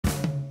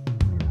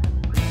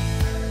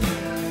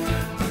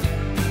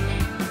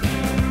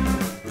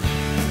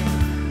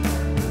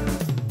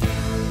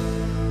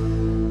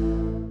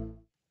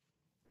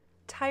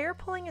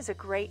is a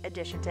great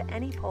addition to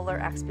any polar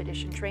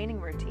expedition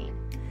training routine.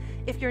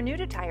 If you're new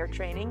to tire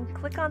training,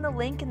 click on the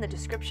link in the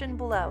description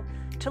below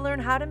to learn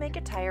how to make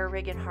a tire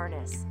rig and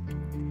harness.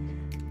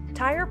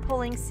 Tire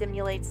pulling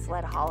simulates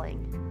sled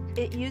hauling.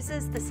 It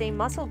uses the same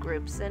muscle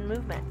groups and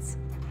movements.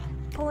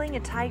 Pulling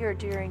a tire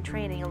during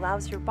training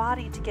allows your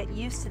body to get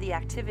used to the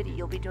activity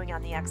you'll be doing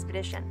on the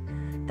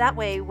expedition. That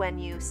way, when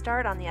you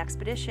start on the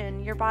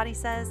expedition, your body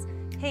says,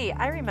 "Hey,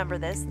 I remember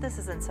this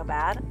isn't so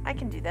bad, I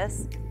can do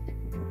this."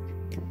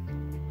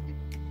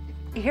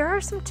 Here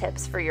are some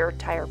tips for your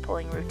tire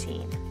pulling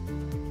routine.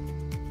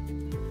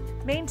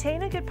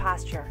 Maintain a good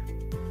posture.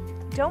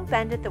 Don't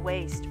bend at the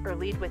waist or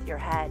lead with your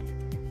head.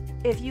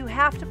 If you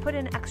have to put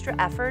in extra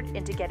effort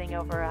into getting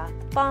over a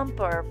bump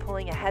or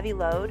pulling a heavy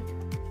load,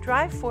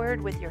 drive forward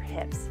with your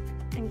hips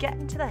and get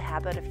into the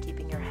habit of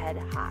keeping your head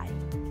high.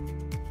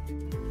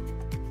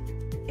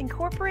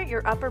 Incorporate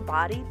your upper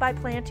body by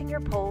planting your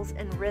poles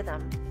in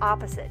rhythm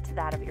opposite to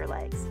that of your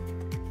legs.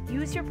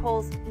 Use your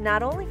poles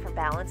not only for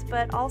balance,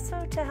 but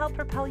also to help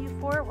propel you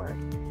forward.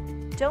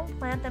 Don't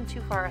plant them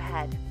too far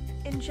ahead.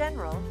 In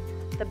general,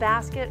 the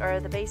basket or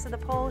the base of the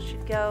pole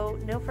should go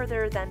no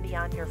further than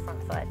beyond your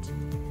front foot.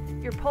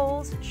 Your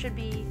poles should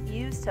be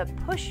used to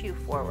push you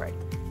forward,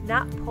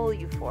 not pull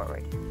you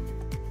forward.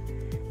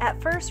 At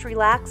first,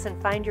 relax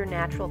and find your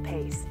natural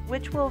pace,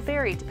 which will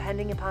vary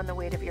depending upon the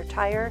weight of your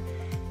tire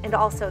and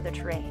also the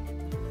terrain.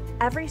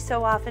 Every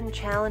so often,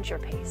 challenge your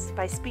pace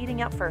by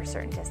speeding up for a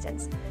certain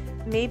distance,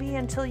 maybe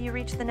until you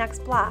reach the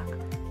next block,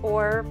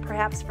 or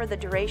perhaps for the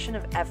duration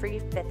of every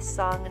fifth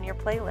song in your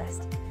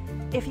playlist.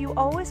 If you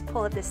always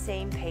pull at the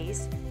same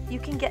pace, you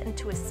can get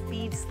into a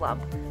speed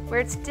slump where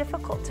it's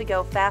difficult to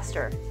go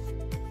faster.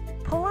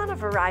 Pull on a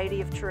variety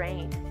of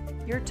terrain.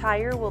 Your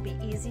tire will be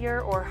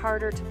easier or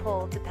harder to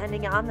pull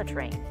depending on the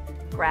terrain.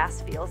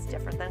 Grass feels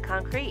different than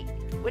concrete,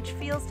 which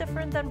feels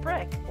different than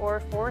brick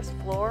or forest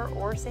floor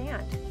or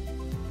sand.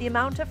 The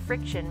amount of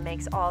friction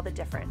makes all the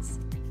difference.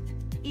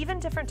 Even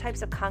different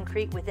types of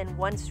concrete within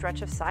one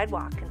stretch of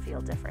sidewalk can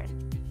feel different.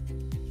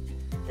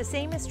 The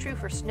same is true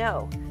for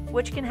snow,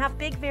 which can have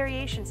big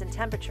variations in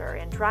temperature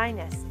and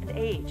dryness and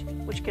age,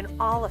 which can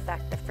all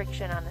affect the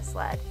friction on the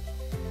sled.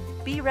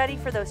 Be ready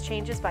for those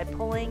changes by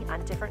pulling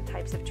on different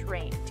types of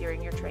terrain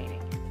during your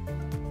training.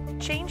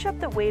 Change up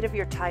the weight of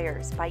your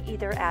tires by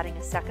either adding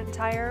a second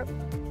tire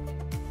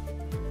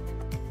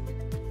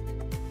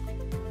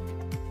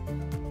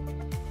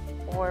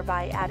or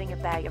by adding a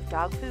bag of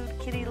dog food,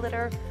 kitty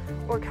litter,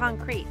 or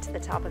concrete to the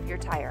top of your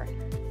tire.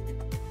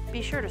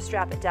 Be sure to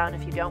strap it down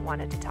if you don't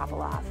want it to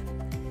topple off.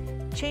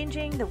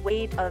 Changing the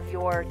weight of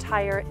your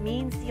tire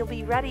means you'll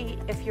be ready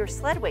if your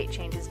sled weight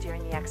changes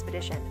during the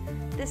expedition.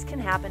 This can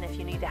happen if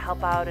you need to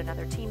help out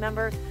another team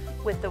member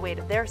with the weight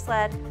of their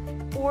sled,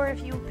 or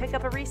if you pick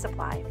up a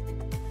resupply.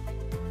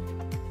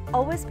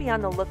 Always be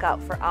on the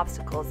lookout for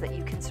obstacles that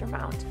you can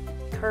surmount.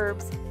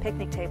 Curbs,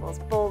 picnic tables,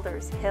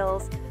 boulders,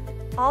 hills,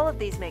 all of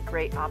these make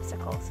great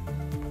obstacles.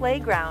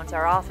 Playgrounds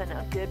are often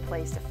a good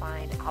place to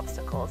find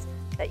obstacles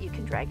that you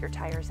can drag your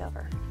tires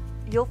over.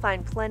 You'll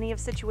find plenty of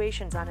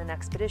situations on an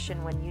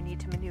expedition when you need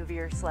to maneuver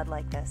your sled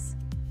like this.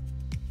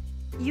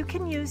 You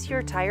can use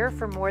your tire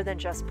for more than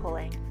just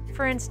pulling.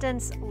 For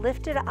instance,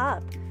 lift it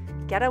up.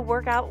 Get a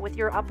workout with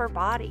your upper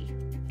body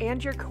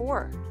and your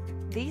core.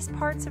 These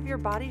parts of your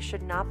body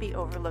should not be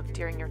overlooked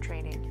during your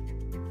training.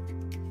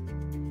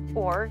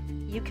 Or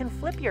you can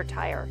flip your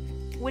tire,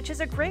 which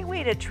is a great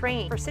way to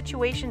train for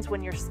situations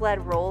when your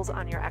sled rolls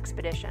on your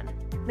expedition.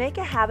 Make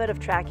a habit of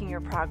tracking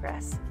your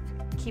progress.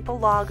 Keep a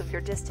log of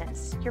your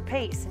distance, your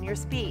pace and your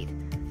speed,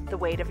 the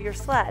weight of your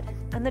sled,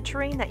 and the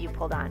terrain that you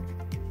pulled on.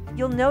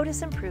 You'll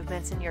notice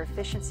improvements in your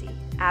efficiency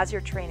as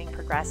your training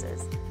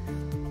progresses.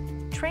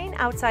 Train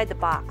outside the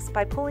box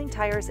by pulling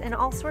tires in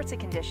all sorts of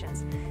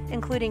conditions,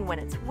 including when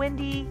it's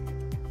windy,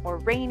 or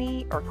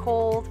rainy, or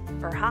cold,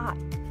 or hot.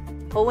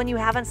 Pull when you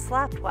haven't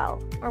slept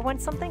well, or when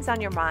something's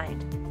on your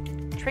mind.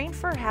 Train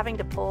for having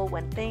to pull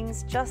when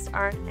things just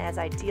aren't as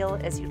ideal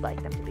as you'd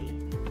like them to be.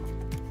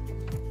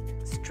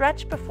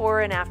 Stretch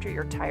before and after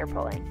your tire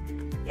pulling.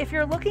 If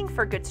you're looking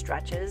for good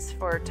stretches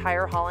for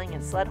tire hauling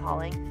and sled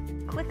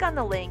hauling, click on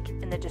the link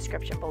in the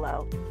description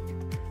below.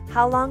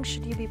 How long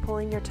should you be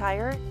pulling your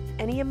tire?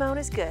 Any amount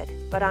is good,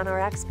 but on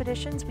our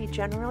expeditions, we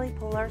generally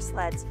pull our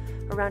sleds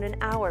around an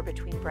hour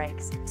between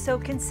breaks. So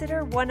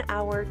consider 1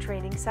 hour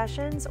training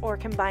sessions or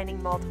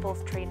combining multiple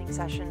training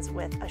sessions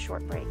with a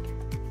short break.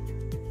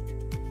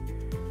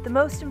 The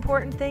most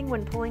important thing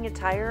when pulling a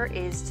tire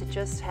is to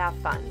just have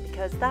fun,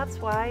 because that's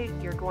why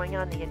you're going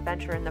on the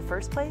adventure in the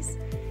first place,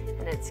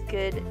 and it's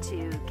good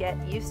to get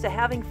used to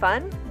having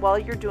fun while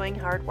you're doing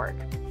hard work.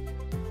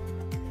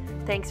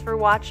 Thanks for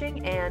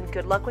watching, and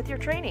good luck with your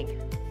training.